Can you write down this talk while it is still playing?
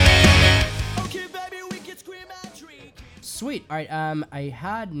Sweet. All right. I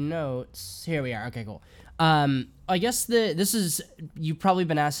had notes. Here we are. Okay, cool. I guess this is, you've probably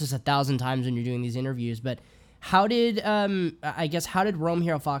been asked this 1,000 times when you're doing these interviews, but how did how did Rome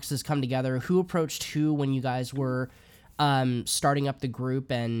Hero Foxes come together? Who approached who when you guys were starting up the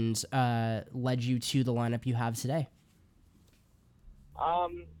group and led you to the lineup you have today?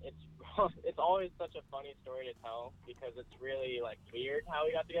 It's it's always such a funny story to tell because it's really like weird how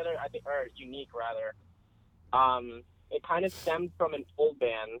we got together. I think, or unique rather. It kind of stemmed from an old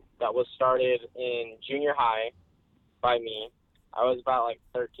band that was started in junior high by me. I was about like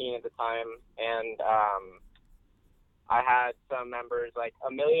 13 at the time, and I had some members like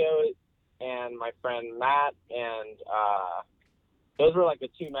Emilio and my friend Matt, and those were like the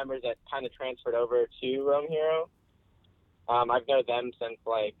two members that kind of transferred over to Rome Hero. I've known them since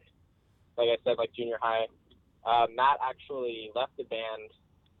like I said, like junior high. Matt actually left the band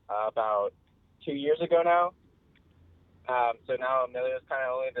about 2 years ago now. So now Emilio's kind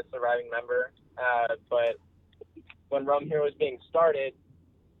of only the surviving member. But when Rome Hero was being started,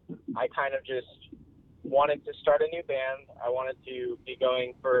 I kind of just wanted to start a new band. I wanted to be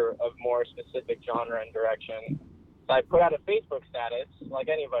going for a more specific genre and direction. So I put out a Facebook status, like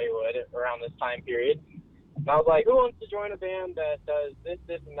anybody would, around this time period. And I was like, who wants to join a band that does this,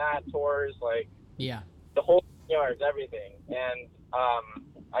 and that, tours, like Yeah. the whole yards, everything. And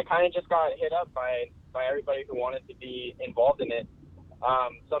I kind of just got hit up by everybody who wanted to be involved in it.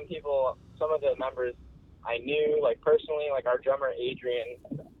 Some of the members I knew, like personally, like our drummer Adrian.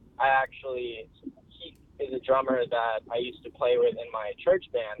 He is a drummer that I used to play with in my church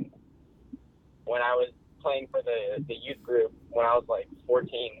band when I was playing for the youth group when I was like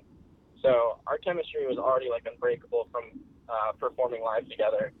 14. So our chemistry was already like unbreakable from performing live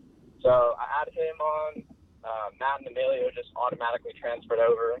together. So I added him on. Matt and Emilio just automatically transferred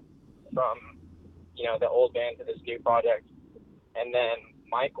over from the old band to this new project. And then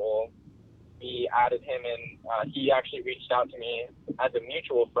Michael, we added him in. He actually reached out to me as a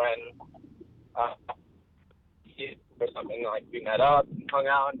mutual friend. Or something, like we met up, hung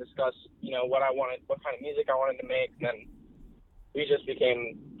out, and discussed, what kind of music I wanted to make. And then we just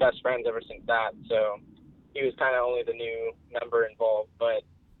became best friends ever since that. So he was kind of only the new member involved. But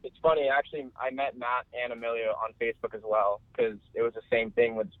it's funny, actually, I met Matt and Emilio on Facebook as well, because it was the same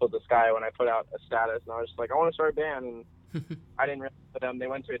thing with Split the Sky when I put out a status, and I was just like, I want to start a band, and I didn't really know them. They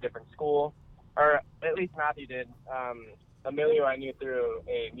went to a different school, or at least Matthew did. Emilio I knew through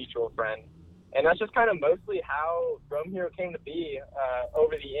a mutual friend. And that's just kind of mostly how Rome Hero came to be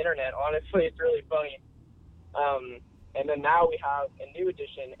over the internet. Honestly, it's really funny. And then now we have a new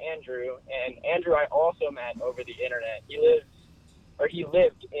addition, Andrew. And Andrew I also met over the internet. He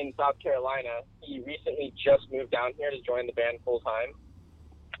lived in South Carolina. He recently just moved down here to join the band full time.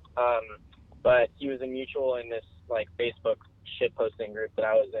 But he was a mutual in this like Facebook shit posting group that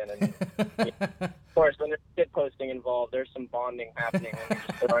I was in. And of course, when there's shit posting involved, there's some bonding happening and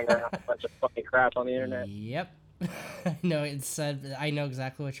just throwing around a bunch of fucking crap on the internet. Yep. No, it's said. I know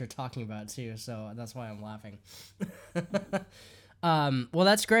exactly what you're talking about too, so that's why I'm laughing. Well,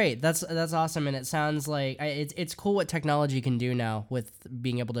 that's great. That's awesome, and it sounds like it's cool what technology can do now with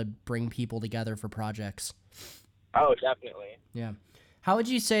being able to bring people together for projects. Oh, definitely. Yeah. How would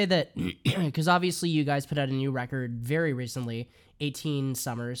you say that? Because obviously you guys put out a new record very recently, 18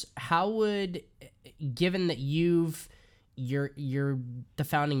 Summers. How would, given that you're the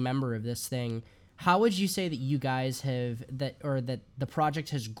founding member of this thing, how would you say that you guys that the project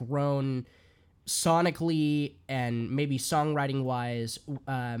has grown sonically and maybe songwriting wise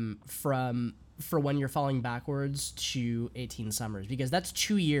for when you're falling backwards to 18 Summers? Because that's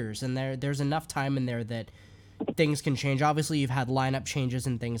 2 years, and there's enough time in there that things can change. Obviously, you've had lineup changes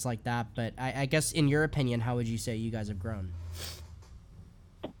and things like that, but I guess in your opinion, how would you say you guys have grown?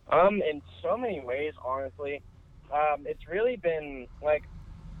 In so many ways, honestly. It's really been, like,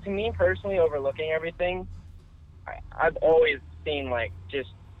 to me personally, overlooking everything, I've always seen, like, just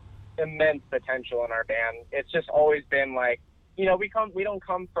immense potential in our band. It's just always been, like, we don't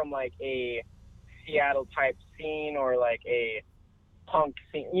come from, like, a Seattle-type scene or, like, a punk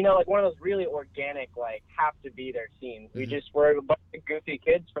scene, like one of those really organic, like, have to be there scenes. Mm-hmm. We're a bunch of goofy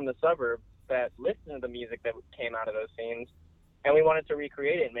kids from the suburbs that listen to the music that came out of those scenes, and we wanted to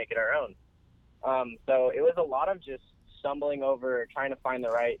recreate it and make it our own. So it was a lot of just stumbling over, trying to find the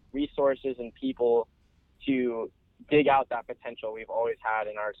right resources and people to dig out that potential we've always had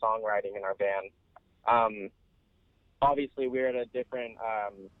in our songwriting in our band. Obviously, we're in a different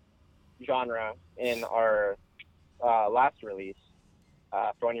genre in our last release.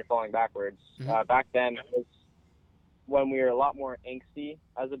 For When You're Falling Backwards. Mm-hmm. Back then, it was when we were a lot more angsty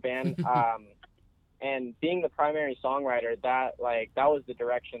as a band. And being the primary songwriter, that was the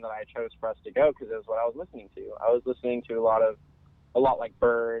direction that I chose for us to go, because it was what I was listening to. I was listening to a lot like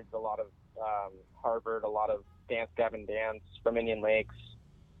Birds, a lot of Harvard, a lot of Dance Gavin Dance from Indian Lakes,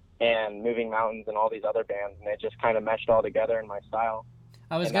 and Moving Mountains, and all these other bands, and it just kind of meshed all together in my style.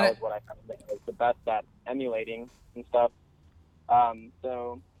 That was what I found was the best at emulating and stuff.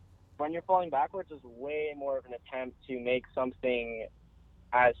 So When You're Falling Backwards is way more of an attempt to make something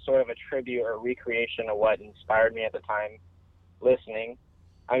as sort of a tribute or recreation of what inspired me at the time listening.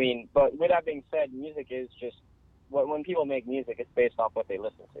 I mean, but with that being said, music is just when people make music, it's based off what they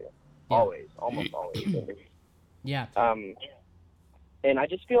listen to. Yeah. Almost always. Yeah. And I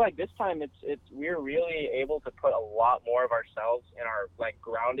just feel like this time we're really able to put a lot more of ourselves and our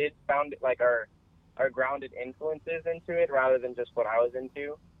our grounded influences into it, rather than just what I was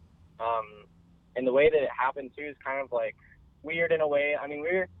into. And the way that it happened too is kind of like weird in a way. I mean,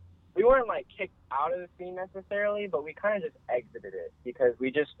 we weren't like kicked out of the scene necessarily, but we kind of just exited it because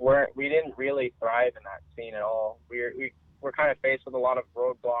we didn't really thrive in that scene at all. We're kind of faced with a lot of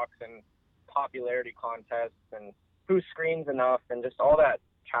roadblocks and popularity contests and who screams enough and just all that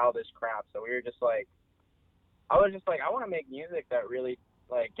childish crap. So we were just like, I want to make music that really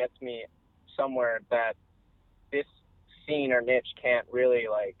like gets me somewhere that this scene or niche can't really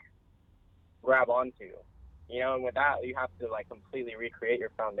like grab onto, you know. And with that, you have to like completely recreate your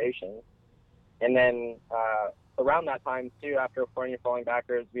foundation. And then around that time too, after When You're Falling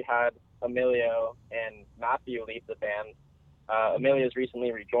Backwards, we had Emilio and Matthew leave the band. Emilio's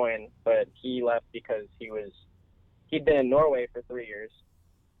recently rejoined, but he left because he'd been in Norway for 3 years,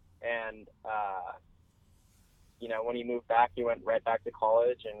 and you know, when he moved back, he went right back to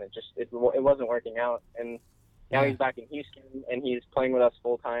college, and it wasn't working out. And now he's back in Houston, and he's playing with us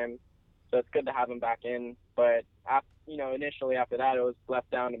full time. So it's good to have him back in. But initially after that, it was left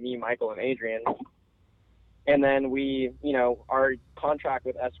down to me, Michael, and Adrian. And then our contract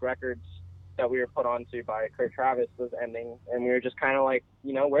with S Records that we were put onto by Kurt Travis was ending, and we were just kind of like,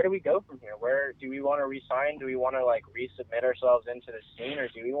 where do we go from here? Where do we want to resign? Do we want to like resubmit ourselves into the scene, or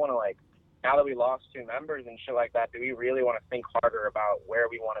do we want to like, now that we lost 2 members and shit like that, do we really want to think harder about where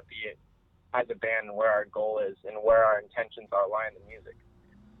we want to be as a band and where our goal is and where our intentions are lying in the music?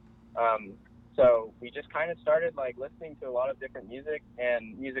 So we just kind of started like listening to a lot of different music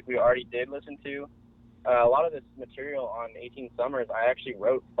and music we already did listen to. A lot of this material on 18 Summers I actually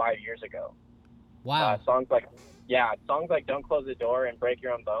wrote 5 years ago. Wow. Songs like Don't Close the Door and Break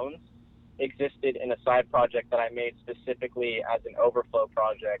Your Own Bones existed in a side project that I made specifically as an overflow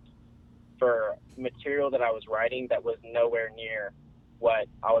project for material that I was writing that was nowhere near what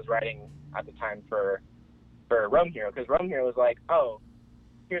I was writing at the time for Rum Hero. Because Rum Hero was like, oh,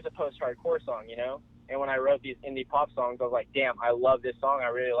 here's a post-hardcore song, And when I wrote these indie pop songs, I was like, damn, I love this song, I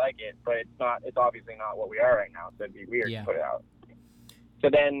really like it, but it's obviously not what we are right now, so it'd be weird to put it out. So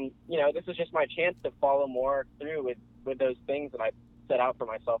then, this was just my chance to follow more through with those things that I set out for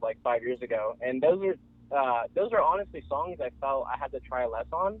myself like 5 years ago. And those are honestly songs I felt I had to try less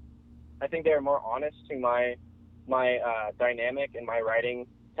on. I think they were more honest to my dynamic and my writing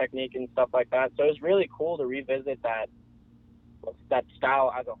technique and stuff like that. So it was really cool to revisit that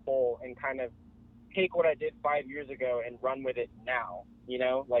style as a whole and kind of take what I did 5 years ago and run with it now,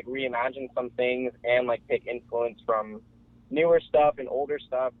 like reimagine some things and like take influence from newer stuff and older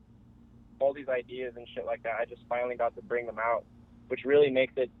stuff, all these ideas and shit like that. I just finally got to bring them out, which really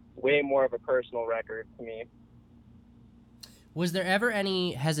makes it way more of a personal record to me. Was there ever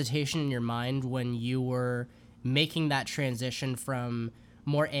any hesitation in your mind when you were making that transition from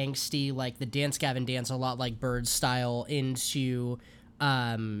more angsty, like the Dance Gavin Dance, a lot like Bird style, into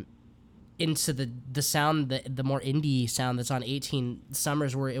the sound, the more indie sound that's on 18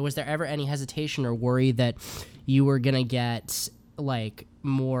 Summers? Was there ever any hesitation or worry that you were gonna get like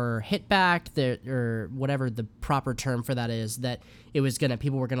more hit back, or whatever the proper term for that is, that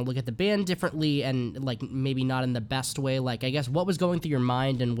people were gonna look at the band differently and like maybe not in the best way? Like, I guess, what was going through your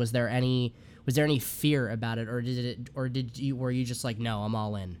mind, and was there any fear about it, or were you just like, no, I'm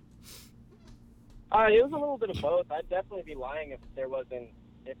all in? It was a little bit of both. I'd definitely be lying if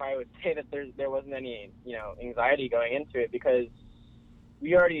I would say that there wasn't any, anxiety going into it, because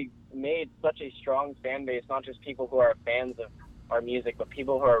we already made such a strong fan base, not just people who are fans of our music, but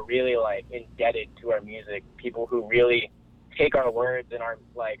people who are really like indebted to our music, people who really take our words and our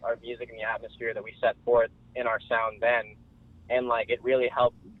music and the atmosphere that we set forth in our sound then, and like it really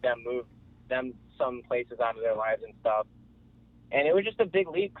helped them move them some places out of their lives and stuff. And it was just a big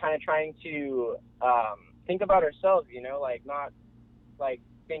leap, kind of trying to think about ourselves, like not like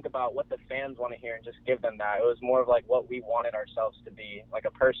think about what the fans want to hear and just give them that. It was more of like what we wanted ourselves to be, like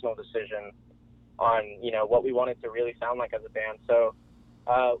a personal decision. on, you know, what we wanted to really sound like as a band. So,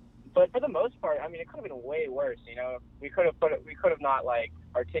 but for the most part, I mean, it could have been way worse. You know, we could have not like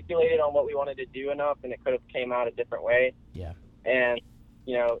articulated on what we wanted to do enough, and it could have came out a different way. Yeah. And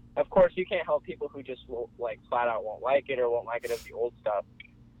you know, of course, you can't help people who just like flat out won't like it or won't like it as the old stuff.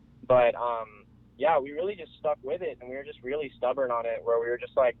 But yeah, we really just stuck with it, and we were just really stubborn on it. Where we were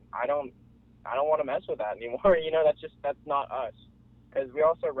just like, I don't want to mess with that anymore. You know, that's not us. Because we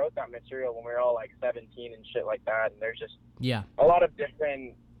also wrote that material when we were all like 17 and shit like that, and there's just a lot of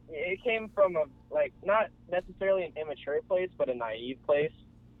different. It came from a like not necessarily an immature place, but a naive place,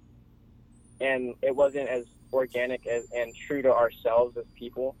 and it wasn't as organic and true to ourselves as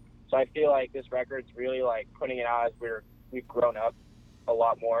people. So I feel like this record's really like putting it out as we've grown up a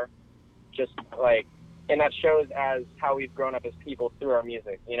lot more, just like, and that shows as how we've grown up as people through our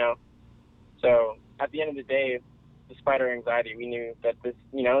music, you know. So at the end of the day, despite our anxiety, we knew that this,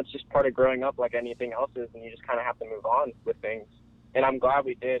 you know, it's just part of growing up like anything else is, and you just kind of have to move on with things. And I'm glad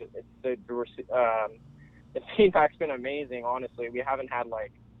we did. The feedback's been amazing, honestly. We haven't had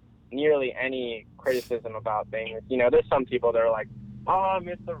like nearly any criticism about things. You know, there's some people that are like, oh, I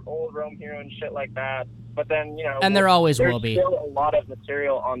miss the old Rome Hero and shit like that. But then, you know, And there always will be. There's still a lot of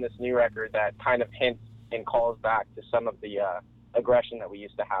material on this new record that kind of hints and calls back to some of the aggression that we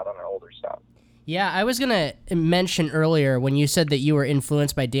used to have on our older stuff. Yeah, I was going to mention earlier when you said that you were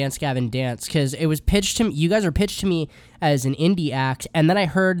influenced by Dance Gavin Dance, because it was pitched to me, you guys were pitched to me as an indie act, and then I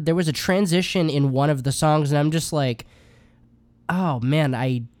heard there was a transition in one of the songs, and I'm just like, oh man,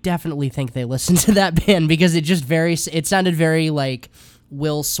 I definitely think they listened to that band, because it sounded very like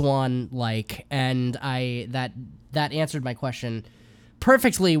Will Swan like, and that answered my question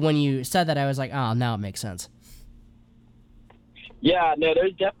perfectly when you said that. I was like, oh, now it makes sense. Yeah, no,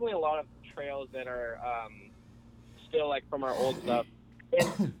 there's definitely a lot of trails that are still like from our old stuff,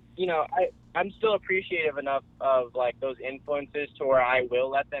 and you know, I'm still appreciative enough of like those influences to where I will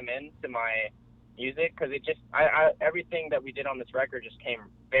let them into my music, because it just everything that we did on this record just came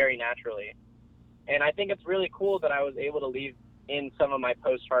very naturally, and I think it's really cool that I was able to leave in some of my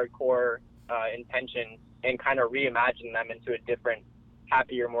post-hardcore intentions and kind of reimagine them into a different,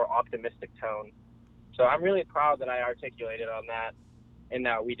 happier, more optimistic tone. So I'm really proud that I articulated on that, and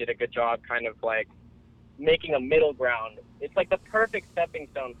that we did a good job kind of like making a middle ground. It's like the perfect stepping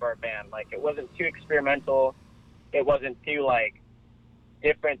stone for our band. Like, it wasn't too experimental, it wasn't too like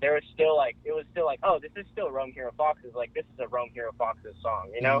different. It was still like, oh, this is still Rome Hero Foxes. Like, this is a Rome Hero Foxes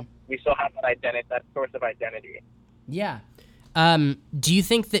song, you know? We still have that identity, that source of identity. Yeah. Do you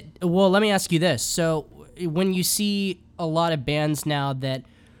think that, well, let me ask you this. So when you see a lot of bands now that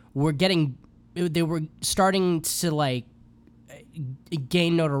they were starting to like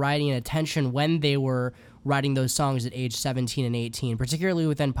gain notoriety and attention when they were writing those songs at age 17 and 18, particularly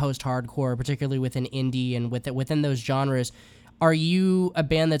within post-hardcore, particularly within indie and within those genres, are you a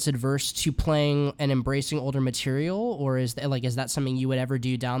band that's adverse to playing and embracing older material, or is that something you would ever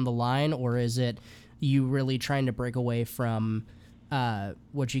do down the line, or is it you really trying to break away from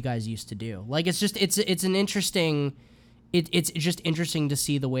what you guys used to do? Like, it's just it's interesting to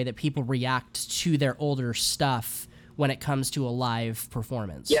see the way that people react to their older stuff when it comes to a live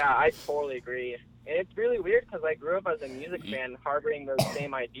performance. Yeah, I totally agree. And it's really weird because I grew up as a music fan harboring those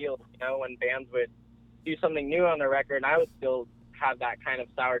same ideals, you know, when bands would do something new on their record, and I would still have that kind of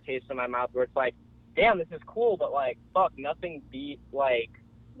sour taste in my mouth where it's like, damn, this is cool, but like, fuck, nothing beat like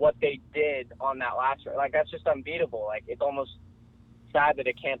what they did on that last record. Like, that's just unbeatable. Like, it's almost sad that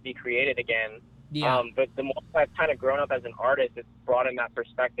it can't be created again. Yeah. But the more I've kind of grown up as an artist, it's brought in that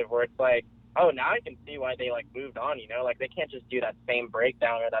perspective where it's like, oh, now I can see why they like moved on, you know? Like, they can't just do that same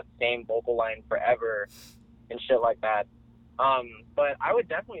breakdown or that same vocal line forever and shit like that. But I would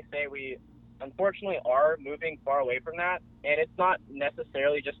definitely say we unfortunately are moving far away from that, and it's not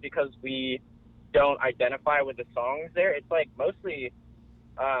necessarily just because we don't identify with the songs there. It's like mostly,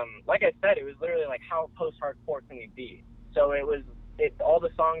 like I said, it was literally like, how post-hardcore can we be? So all the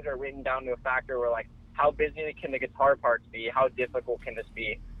songs are written down to a factor where like, how busy can the guitar parts be? How difficult can this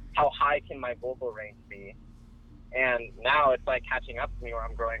be? How high can my vocal range be? And now it's like catching up to me where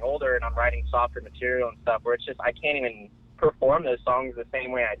I'm growing older and I'm writing softer material and stuff where it's just, I can't even perform those songs the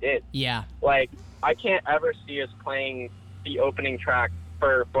same way I did. Yeah. Like, I can't ever see us playing the opening track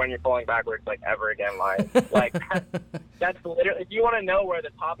for When You're Falling Backwards like ever again live. Like, that's literally, if you want to know where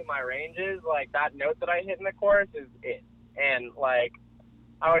the top of my range is, like that note that I hit in the chorus is it. And like,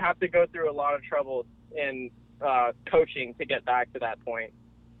 I would have to go through a lot of trouble in coaching to get back to that point.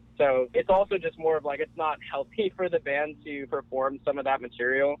 So it's also just more of like, it's not healthy for the band to perform some of that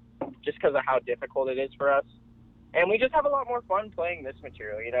material just because of how difficult it is for us. And we just have a lot more fun playing this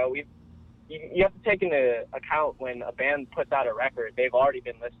material. You know, you have to take into account when a band puts out a record, they've already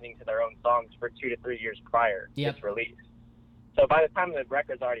been listening to their own songs for 2 to 3 years prior to its release. So by the time the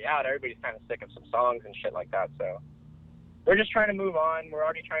record's already out, everybody's kind of sick of some songs and shit like that. So we're just trying to move on. We're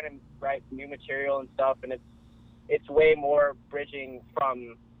already trying to write new material and stuff, and it's way more bridging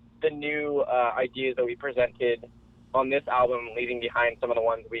from the new ideas that we presented on this album, leaving behind some of the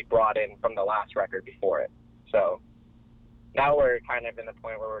ones we brought in from the last record before it. So now we're kind of in the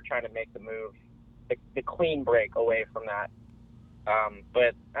point where we're trying to make the move, the clean break away from that.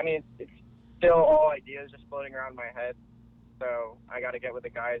 But I mean, it's still all ideas just floating around my head. So I got to get with the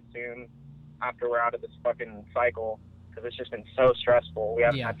guys soon after we're out of this fucking cycle, because it's just been so stressful. We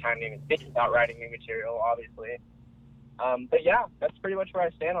haven't had time to even think about writing new material, obviously. But yeah, that's pretty much where I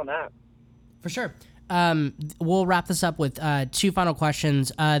stand on that. For sure. We'll wrap this up with 2 final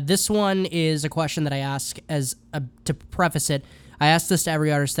questions. This one is a question that I ask to preface it. I ask this to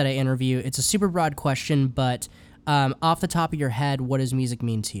every artist that I interview. It's a super broad question, but off the top of your head, what does music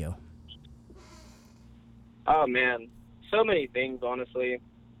mean to you? Oh man, so many things, honestly.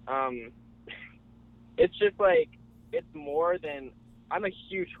 It's just like, it's more than, I'm a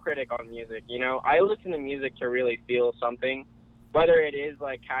huge critic on music, you know? I listen to music to really feel something, whether it is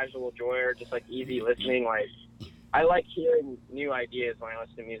like casual joy or just like easy listening. Like, I like hearing new ideas when I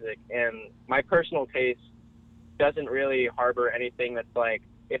listen to music, and my personal taste doesn't really harbor anything that's like,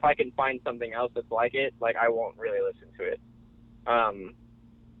 if I can find something else that's like it, like, I won't really listen to it.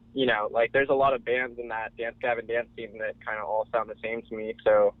 You know, like, there's a lot of bands in that Dance Gavin Dance team that kind of all sound the same to me,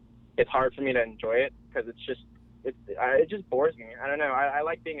 so it's hard for me to enjoy it, because it just bores me. I don't know. I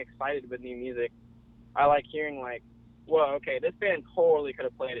like being excited with new music. I like hearing, like, well, okay, this band totally could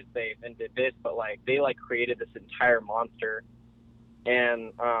have played it safe and did this, but like, they like created this entire monster.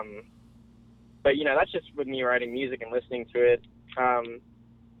 And but you know, that's just with me writing music and listening to it.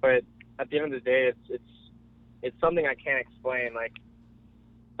 But at the end of the day, it's something I can't explain. Like,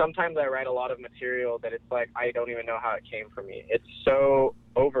 sometimes I write a lot of material that it's like, I don't even know how it came from me. It's so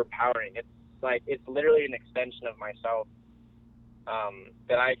overpowering. It's like, it's literally an extension of myself,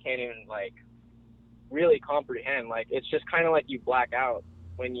 that I can't even like really comprehend. Like, it's just kind of like you black out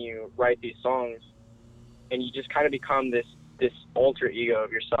when you write these songs, and you just kind of become this alter ego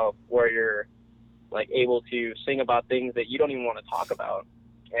of yourself, where you're like able to sing about things that you don't even want to talk about,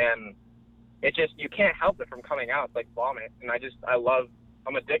 and it just, you can't help it from coming out. It's like vomit, and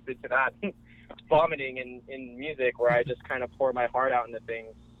I'm addicted to that. Vomiting in music, where I just kind of pour my heart out into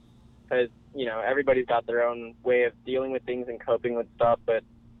things, because, you know, everybody's got their own way of dealing with things and coping with stuff, but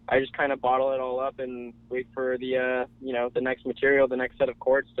I just kind of bottle it all up and wait for the you know, the next material, the next set of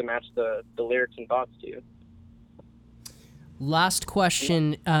chords to match the lyrics and thoughts to. Last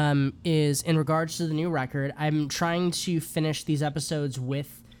question is in regards to the new record. I'm trying to finish these episodes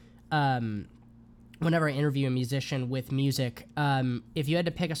with, whenever I interview a musician, with music. If you had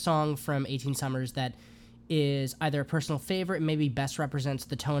to pick a song from 18 Summers that is either a personal favorite, maybe best represents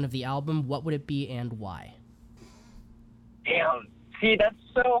the tone of the album, what would it be and why? Damn. See, that's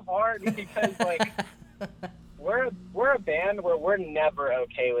so hard, because like, we're a band where we're never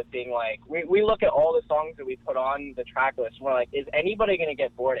okay with being like, we look at all the songs that we put on the track list, and we're like, is anybody going to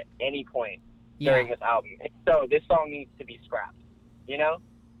get bored at any point during this album? If so, this song needs to be scrapped, you know?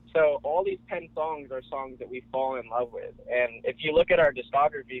 So all these 10 songs are songs that we fall in love with. And if you look at our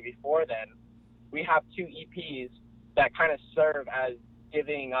discography before then, we have 2 EPs that kind of serve as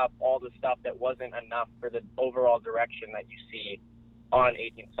giving up all the stuff that wasn't enough for the overall direction that you see on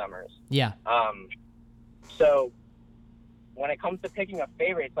 18 Summers. Yeah. So when it comes to picking a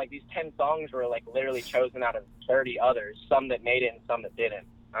favorite, it's like these 10 songs were like literally chosen out of 30 others, some that made it and some that didn't.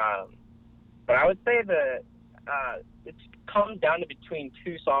 But I would say that it comes down to between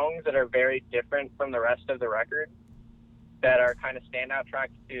 2 songs that are very different from the rest of the record, that are kind of standout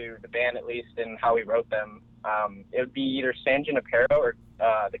tracks to the band, at least in how we wrote them. It would be either San Junipero or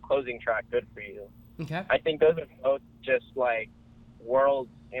the closing track, Good For You. Okay. I think those are both just like worlds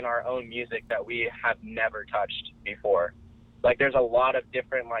in our own music that we have never touched before. Like, there's a lot of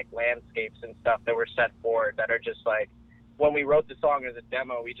different like landscapes and stuff that were set forward that are just like, when we wrote the song as a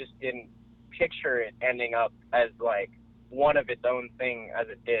demo, we just didn't picture it ending up as like one of its own thing as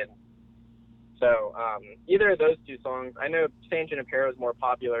it did. So either of those 2 songs. I know San Junipero is more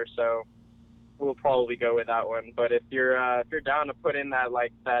popular, so we'll probably go with that one. But if you're down to put in that,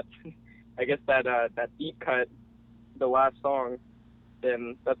 like, that I guess that deep cut, the last song,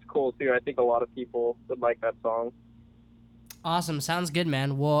 then that's cool too. I think a lot of people would like that song. Awesome. Sounds good,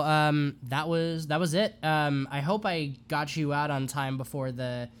 man. Well, that was it. I hope I got you out on time before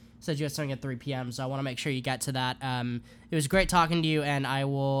the said you had something at 3 p.m., so I want to make sure you get to that. It was great talking to you, and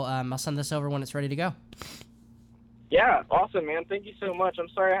I'll send this over when it's ready to go. Yeah, awesome, man. Thank you so much. I'm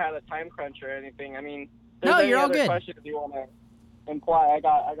sorry I had a time crunch or anything. I mean, No, you're all good. Questions you want to imply? I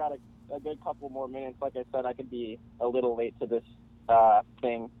got a good couple more minutes. Like I said, I could be a little late to this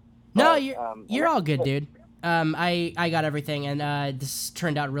thing. No, But, you're all good, dude. I got everything, and this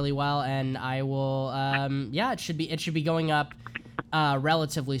turned out really well, and I will it should be going up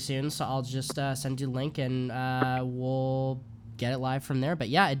relatively soon, so I'll just send you the link, and we'll get it live from there. But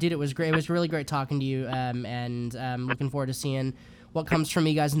yeah, dude, it was great. It was really great talking to you, and looking forward to seeing what comes from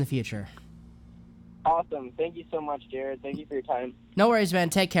you guys in the future. Awesome. Thank you so much, Jared. Thank you for your time. No worries,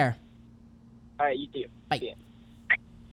 man. Take care. All right, you too. Bye. See ya.